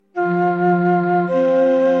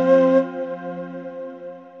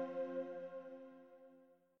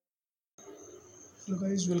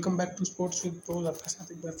Guys, welcome back to sports with pros. आपके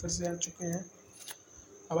साथ एक बार फिर से आ चुके हैं।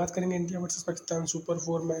 अब बात करेंगे India versus Pakistan super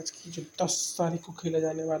 4 match की, जो 10 तारीख को खेला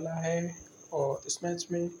जाने वाला है। और इस मैच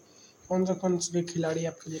में कौन से खिलाड़ी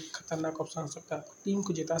आपके लिए खतरनाक ऑप्शन हो सकता है, टीम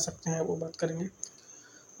को जिता सकते हैं, वो बात करेंगे।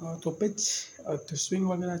 तो पिच तो स्विंग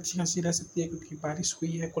वगैरह अच्छी खासी रह सकती है, क्योंकि बारिश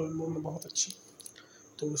हुई है कोलंबो में बहुत अच्छी,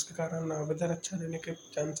 तो उसके कारण वेदर अच्छा रहने के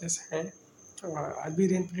चांसेस हैं। आज भी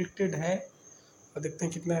रेन प्रिडिक्टेड है, और देखते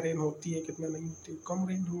हैं कितना रेन होती है कितना नहीं होती है। कम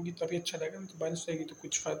रेन होगी तभी अच्छा रहेगा, नहीं तो बारिश रहेगी तो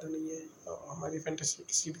कुछ फ़ायदा नहीं है हमारी फैंटेसी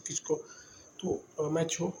किसी भी चीज़ को। तो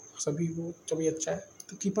मैच हो सभी वो तभी अच्छा है।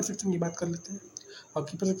 तो कीपर सेक्शन की बात कर लेते हैं। और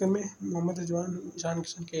कीपर सेक्शन में मोहम्मद रिजवान, ईशान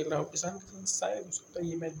किशन, खेल रहा हो। ईशान किशन शायद हो सकता है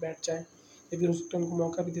ये मैच बैठ जाए, या फिर हो सकता है उनको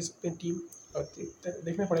मौका भी दे सकते हैं टीम। और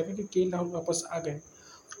देखना पड़ेगा कि राहुल वापस आ गए,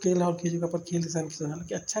 राहुल की जगह पर ईशान किशन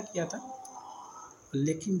हालांकि अच्छा किया था,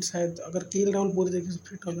 लेकिन शायद अगर राहुल पूरी तरीके से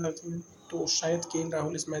फिट हो जाते हैं तो शायद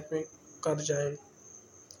राहुल इस मैच में कर जाए,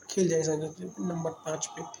 खेल जाए ईशान किशन नंबर 5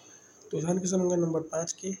 पे। तो ईशान किशन होंगे नंबर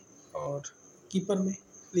 5 के। और कीपर में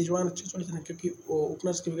रिजवान अच्छी चॉइस है, क्योंकि वो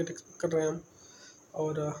ओपनर्स की विकेट एक्सपेक्ट कर रहे हैं हम।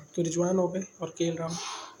 और तो रिजवान हो गए और राहुल।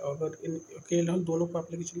 अगर इन राहुल दोनों को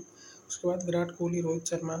आप लेके चलिए। उसके बाद विराट कोहली, रोहित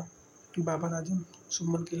शर्मा, बाबर आजम,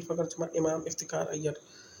 शुभमन गिल, फ़खर जमान, इमाम, इफ्तिखार अय्यर।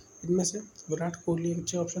 इनमें से विराट कोहली एक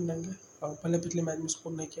अच्छे ऑप्शन रहेंगे। और पहले पिछले मैच में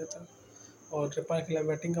स्कोर नहीं किया था और नेपाल के खिलाफ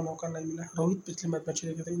बैटिंग का मौका नहीं मिला। रोहित पिछले मैच में अच्छे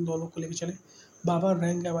लगे थे, इन दोनों को लेके चले। बाबर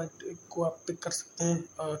रहेंगे, को आप पिक कर सकते हैं,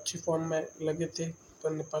 अच्छी फॉर्म में लगे थे,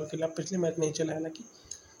 पर नेपाल के खिलाफ पिछले मैच नहीं चला हालांकि।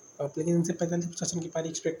 लेकिन इनसे 45 की पारी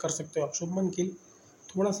एक्सपेक्ट कर सकते हो आप। शुभमन गिल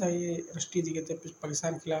थोड़ा सा ये रस्टी दिखे थे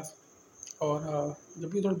पाकिस्तान के खिलाफ, और जब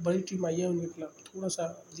भी थोड़ी बड़ी टीम आई है उनके खिलाफ थोड़ा सा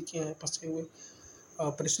दिखे हैं फंसे हुए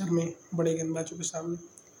प्रेशर में बड़े गेंदबाजों के सामने।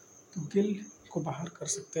 तो गिल को बाहर कर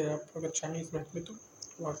सकते हैं आप अगर चाहें इस मैच में तो।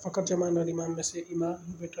 और फ़खर जमान और इमाम में से इमाम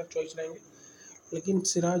ही बेटर चॉइस रहेंगे, लेकिन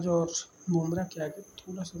सिराज और बुमराह के आगे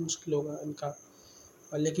थोड़ा सा मुश्किल होगा इनका।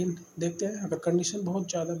 लेकिन देखते हैं, अगर कंडीशन बहुत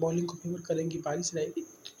ज़्यादा बॉलिंग को फेवर करेंगी, बारिश रहेगी,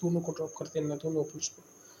 तो दोनों को ड्रॉप कर देना, दोनों ओपनर्स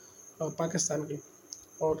को पाकिस्तान के।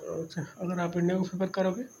 और अगर आप इंडिया को फेवर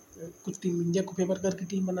करोगे, कुछ टीम इंडिया को फेवर करके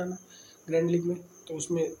टीम बनाना ग्रैंड लीग में, तो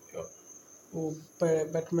उसमें वो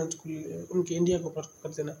बैट्समैन को उनके इंडिया को कर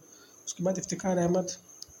देना। उसके बाद इफ्तिखार अहमद,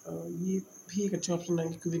 ये भी एक अच्छा ऑप्शन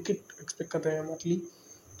रहेंगे, क्योंकि विकेट एक्सपेक्ट कर रहे हैं मतली,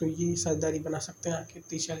 तो ये साझेदारी बना सकते हैं आके।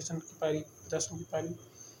 30-40 रन की पारी, 50 रन की पारी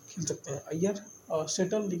खेल सकते हैं। अय्यर और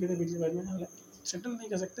सेटल दिखे थे पिछले मैच में, हालांकि सेटल नहीं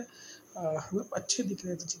कह सकते, मतलब अच्छे दिख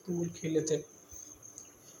रहे थे जितने वो खेले थे।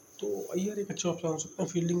 तो अय्यर एक अच्छा ऑप्शन हो सकता है,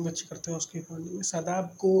 फील्डिंग भी अच्छी करते हैं उसके बॉलिंग में।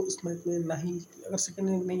 शादाब को इस मैच में नहीं, अगर सेकंड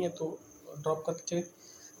इनिंग नहीं है तो ड्रॉप करके चले।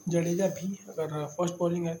 जडेजा भी अगर फर्स्ट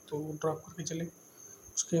बॉलिंग है तो ड्रॉप करके चले।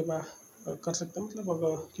 उसके बाद कर सकते हैं, मतलब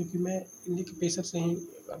अगर, क्योंकि मैं इंडिया के पेसर से ही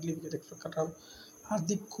अगली विकेट एक्सपेक्ट कर रहा हूँ।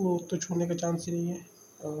 हार्दिक को तो छोड़ने का चांस ही नहीं है।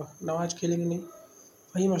 नवाज खेलेंगे नहीं,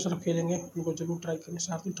 फहीम अशरफ खेलेंगे, उनको जरूर ट्राई करें।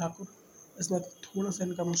 शार्दुल ठाकुर इसमें थोड़ा सा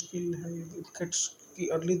इनका मुश्किल है विकेट्स की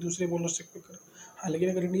अर्ली दूसरे बॉलर से एक्सपेक्ट करें। हाँ, लेकिन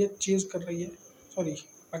अगर इंडिया चेज़ कर रही है, सॉरी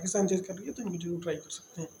पाकिस्तान चेज़ कर रही है, तो इनको जरूर ट्राई कर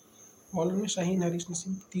सकते हैं। बॉलर में शाहीन, हरीश,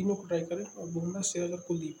 नसीम, तीनों को ट्राई करें। और बुमराह, सिराज और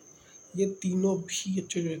कुलदीप, ये तीनों भी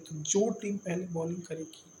अच्छे जो है। तो जो टीम पहले बॉलिंग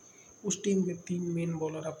करेगी उस टीम के 3 मेन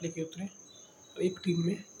बॉलर आप लेके उतरें, और एक टीम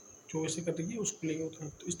में जो ऐसे कर रही है उसको लेके उतरें।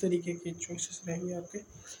 तो इस तरीके के चॉइसेस रहेंगे आपके।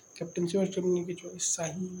 कैप्टनसी और टीम की चॉइस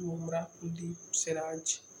शाहीन, बुमराह, कुलदीप,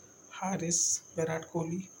 सिराज, हारिस, विराट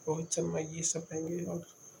कोहली, रोहित शर्मा, ये सब रहेंगे। और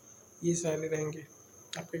ये सारे रहेंगे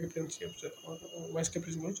आपके कैप्टनसी ऑप्शन। और वाइस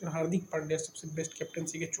कैप्टनसी चॉइस, और हार्दिक पांड्या सबसे बेस्ट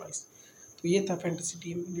कैप्टनसी के चॉइस। तो ये था fantasy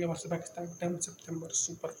team India versus Pakistan 10 सितंबर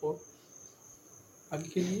सुपर 4। आगे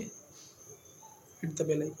के लिए हिट द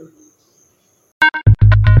बेल आइकन।